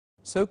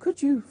So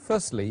could you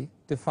firstly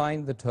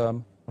define the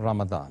term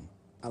Ramadan?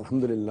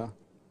 Alhamdulillah,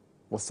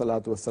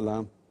 wassalatu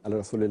wassalam ala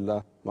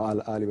rasulillah wa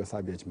ala alihi wa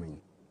sahbihi ajmain.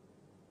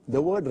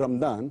 The word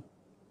Ramadan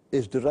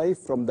is derived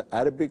from the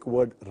Arabic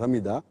word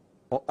Ramida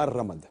or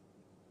Ar-Ramad,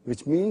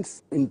 which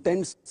means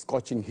intense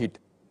scorching heat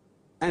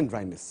and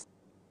dryness.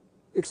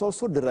 It's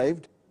also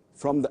derived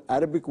from the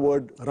Arabic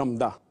word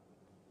Ramda,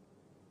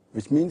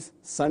 which means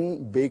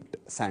sun-baked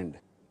sand.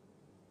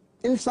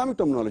 In Islamic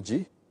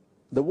terminology,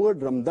 the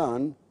word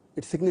Ramadan,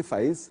 it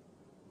signifies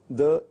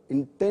the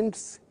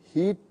intense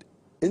heat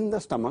in the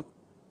stomach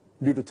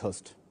due to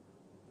thirst.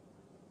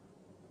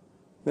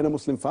 When a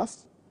Muslim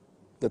fasts,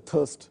 the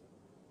thirst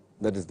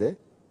that is there,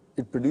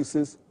 it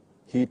produces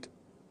heat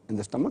in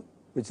the stomach,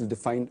 which is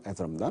defined as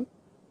Ramadan.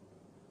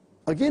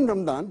 Again,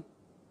 Ramadan,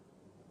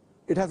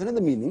 it has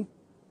another meaning.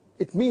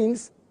 It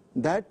means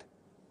that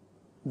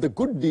the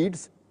good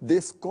deeds, they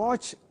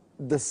scorch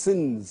the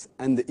sins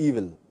and the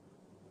evil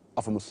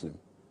of a Muslim.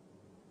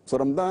 So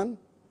Ramadan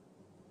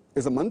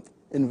is a month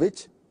in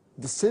which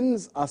the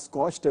sins are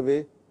scorched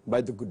away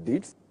by the good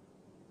deeds,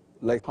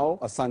 like how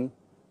a sun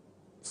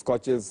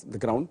scorches the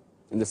ground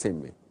in the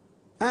same way.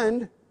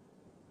 And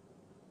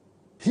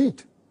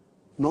heat,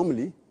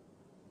 normally,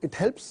 it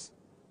helps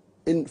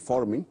in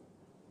forming,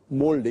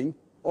 molding,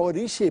 or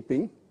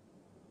reshaping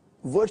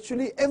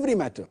virtually every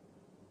matter.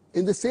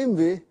 In the same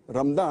way,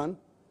 Ramadan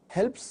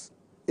helps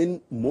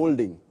in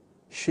molding,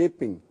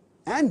 shaping,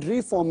 and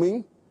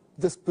reforming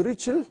the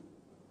spiritual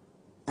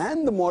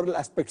and the moral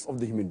aspects of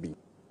the human being.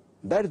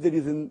 That is the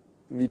reason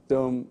we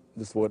term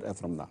this word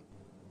as Ramadan.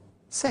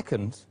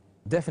 Second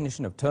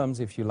definition of terms,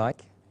 if you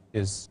like,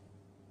 is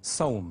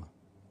Sawm,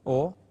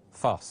 or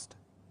fast,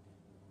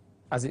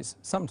 as it's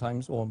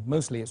sometimes, or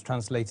mostly it's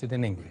translated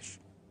in English.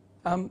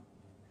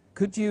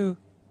 Could you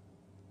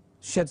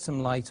shed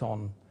some light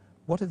on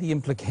what are the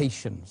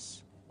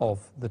implications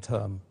of the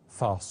term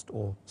fast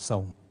or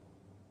Sawm?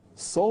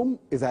 Sawm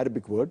is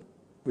Arabic word,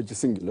 which is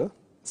singular.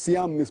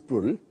 Siyam means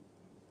plural.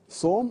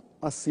 Sawm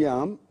or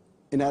Siyam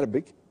in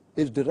Arabic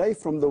is derived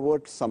from the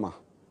word Sama,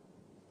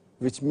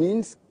 which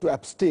means to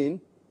abstain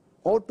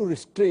or to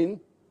restrain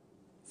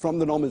from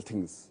the normal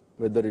things,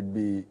 whether it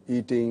be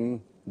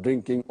eating,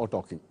 drinking, or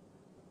talking.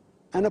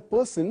 And a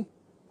person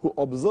who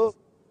observes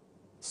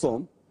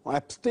Sawm or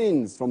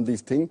abstains from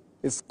these things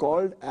is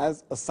called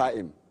as a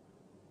Sa'im.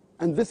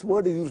 And this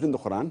word is used in the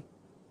Quran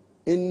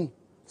in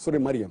Surah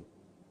Maryam,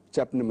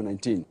 chapter number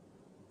 19,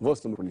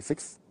 verse number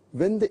 26,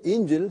 when the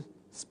angel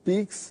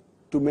speaks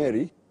to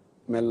Mary,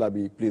 may Allah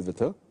be pleased with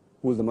her,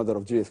 who is the mother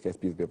of Jesus Christ,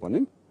 peace be upon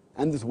him,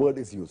 and this word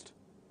is used.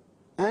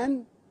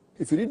 And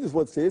if you read this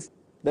word, it says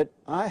that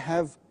I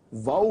have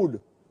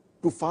vowed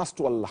to fast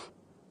to Allah.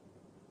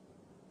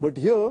 But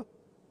here,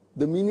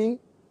 the meaning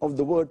of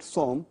the word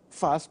Sawm,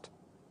 fast,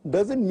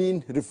 doesn't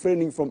mean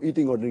refraining from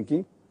eating or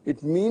drinking.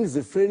 It means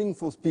refraining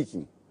from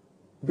speaking.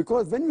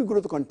 Because when we go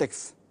to the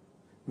context,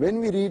 when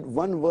we read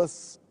one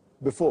verse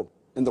before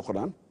in the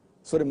Quran,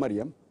 Surah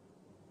Maryam,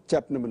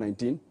 chapter number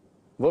 19,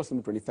 verse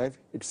number 25,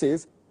 it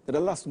says that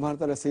Allah subhanahu wa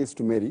ta'ala says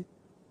to Mary,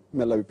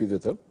 may Allah be pleased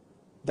with her,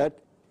 that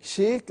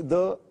shake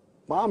the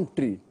palm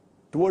tree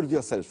towards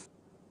yourself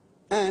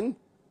and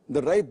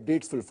the ripe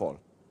dates will fall.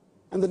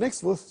 And the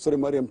next verse, Surah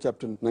Maryam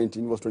chapter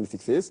 19, verse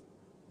 26 says,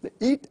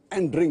 eat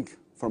and drink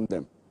from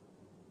them.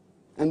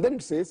 And then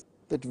it says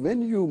that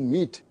when you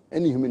meet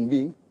any human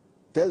being,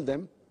 tell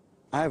them,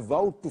 I have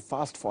vowed to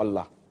fast for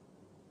Allah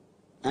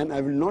and I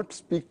will not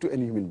speak to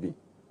any human being.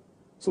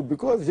 So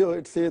because here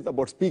it says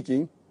about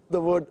speaking, the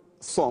word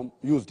Sawm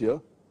used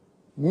here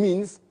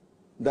means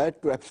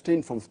that to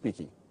abstain from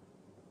speaking.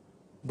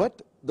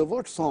 But the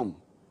word Sawm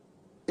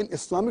in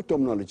Islamic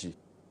terminology,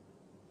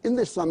 in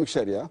the Islamic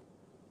Sharia,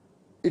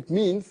 it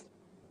means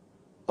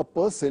a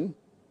person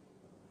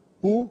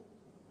who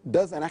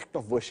does an act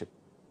of worship.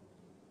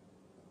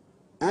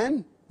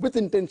 And with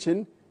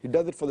intention, he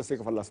does it for the sake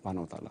of Allah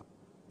subhanahu wa ta'ala.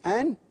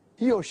 And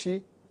he or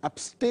she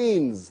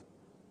abstains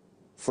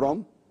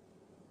from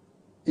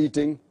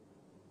eating,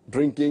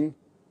 drinking,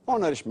 or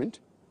nourishment,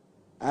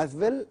 as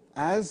well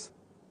as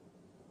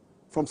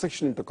from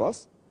sexual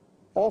intercourse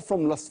or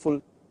from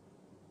lustful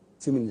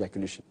semen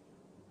ejaculation.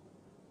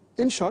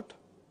 In short,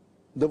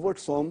 the word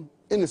Sawm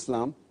in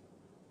Islam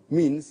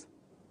means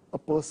a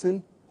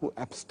person who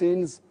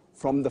abstains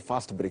from the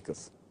fast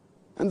breakers.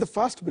 And the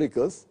fast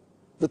breakers,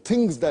 the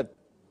things that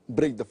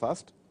break the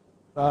fast,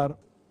 are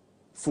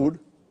food,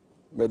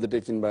 whether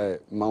taken by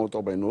mouth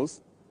or by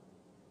nose,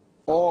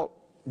 or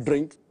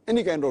drink,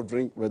 any kind of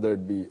drink, whether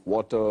it be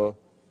water,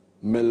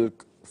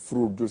 milk,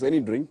 fruit juice, any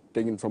drink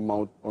taken from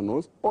mouth or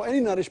nose, or any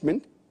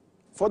nourishment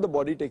for the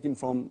body taken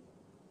from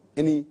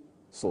any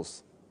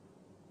source,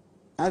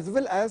 as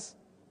well as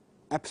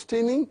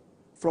abstaining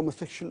from a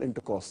sexual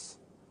intercourse.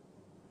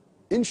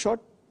 In short,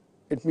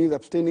 it means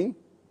abstaining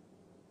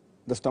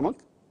the stomach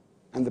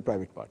and the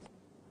private part.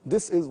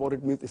 This is what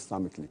it means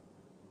Islamically.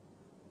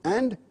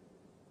 And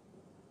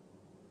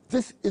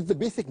this is the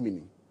basic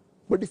meaning.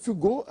 But if you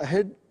go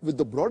ahead with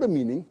the broader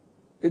meaning,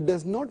 it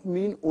does not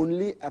mean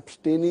only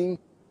abstaining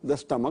the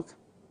stomach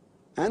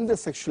and the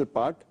sexual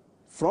part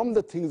from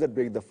the things that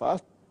break the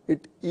fast.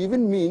 It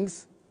even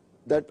means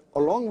that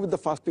along with the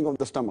fasting of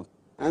the stomach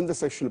and the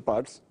sexual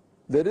parts,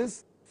 there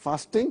is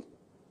fasting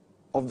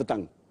of the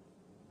tongue,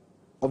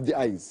 of the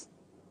eyes,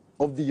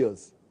 of the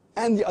ears,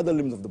 and the other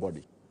limbs of the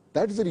body.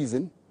 That is the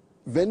reason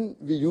when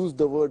we use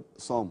the word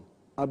Saum,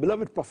 our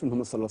beloved Prophet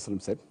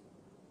Muhammad said,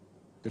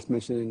 it's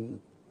mentioned in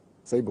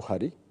Sahih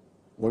Bukhari,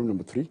 volume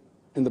number 3,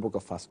 in the book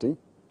of fasting,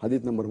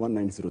 hadith number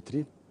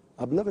 1903,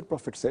 our beloved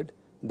Prophet said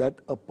that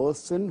a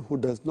person who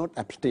does not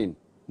abstain,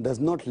 does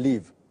not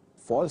leave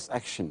false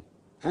action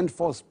and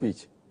false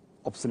speech,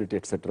 obscenity,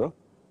 etc.,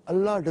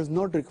 Allah does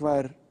not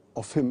require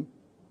of him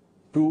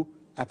to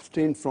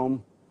abstain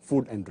from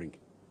food and drink.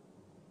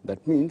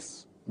 That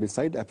means,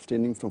 beside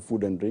abstaining from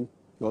food and drink,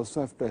 you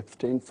also have to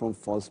abstain from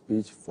false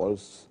speech,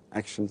 false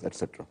actions,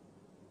 etc.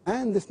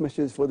 And this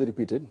message is further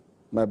repeated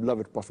by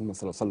beloved Prophet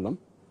Muhammad.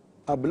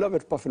 Our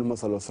beloved Prophet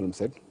Muhammad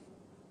said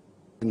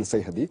in the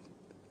Sahih Hadith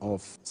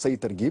of Sahih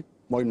Targhib,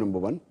 volume number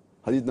 1,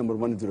 Hadith number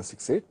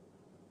 1068,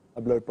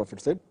 our beloved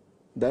Prophet said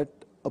that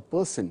a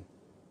person,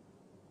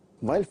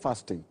 while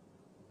fasting,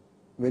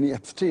 when he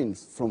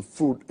abstains from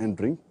food and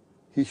drink,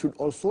 he should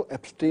also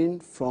abstain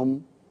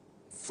from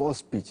false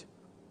speech,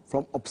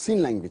 from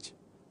obscene language.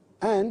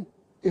 And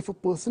if a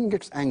person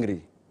gets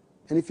angry,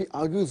 and if he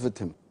argues with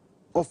him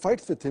or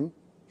fights with him,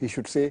 he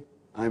should say,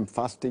 I am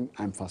fasting,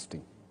 I am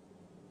fasting.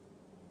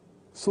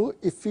 So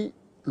if we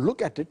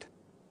look at it,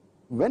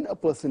 when a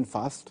person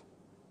fasts,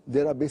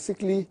 there are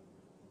basically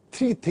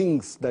 3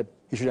 things that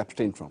he should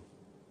abstain from.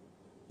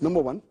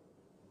 Number 1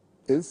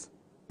 is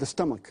the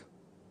stomach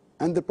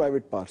and the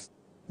private parts.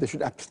 They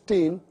should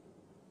abstain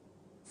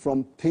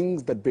from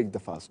things that break the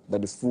fast,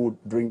 that is food,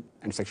 drink,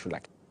 and sexual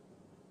act.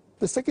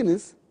 The second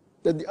is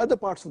that the other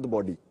parts of the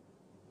body,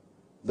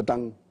 the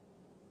tongue,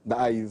 the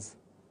eyes,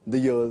 the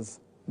ears,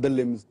 the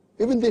limbs,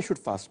 even they should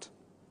fast.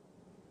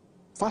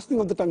 Fasting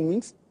of the tongue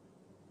means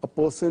a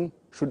person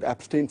should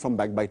abstain from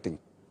backbiting,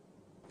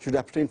 should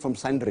abstain from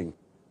slandering,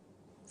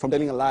 from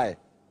telling a lie,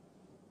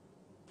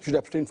 should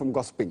abstain from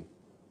gossiping,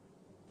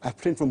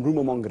 abstain from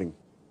rumor mongering,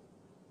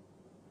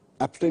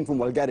 abstain from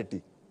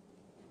vulgarity.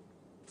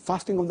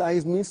 Fasting of the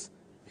eyes means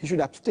he should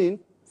abstain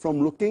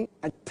from looking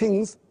at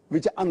things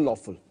which are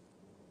unlawful.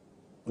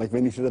 Like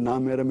when he sees a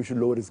Namaram, he should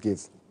lower his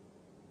gaze.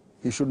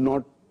 He should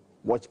not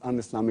watch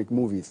un-Islamic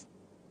movies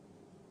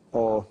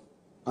or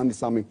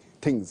un-Islamic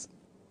things.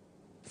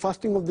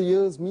 Fasting of the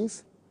ears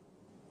means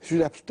he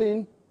should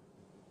abstain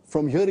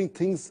from hearing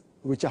things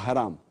which are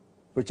haram,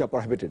 which are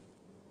prohibited.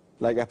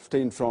 Like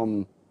abstain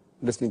from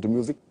listening to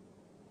music,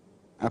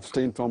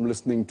 abstain from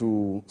listening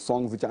to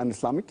songs which are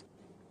un-Islamic.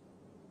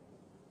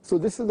 So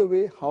this is the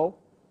way how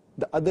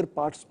the other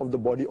parts of the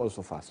body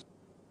also fast.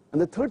 And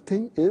the third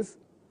thing is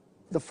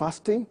the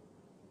fasting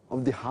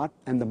of the heart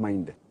and the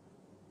mind.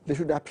 They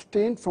should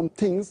abstain from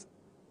things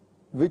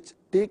which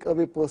take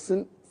away a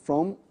person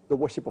from the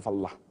worship of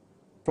Allah,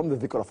 from the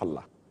dhikr of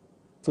Allah.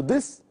 So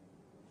this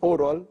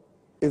overall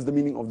is the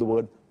meaning of the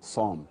word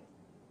Saum.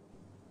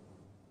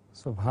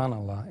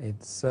 Subhanallah,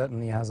 it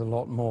certainly has a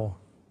lot more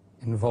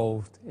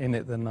involved in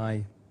it than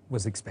I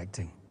was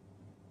expecting.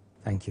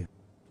 Thank you.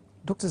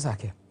 Dr.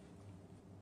 Zakir,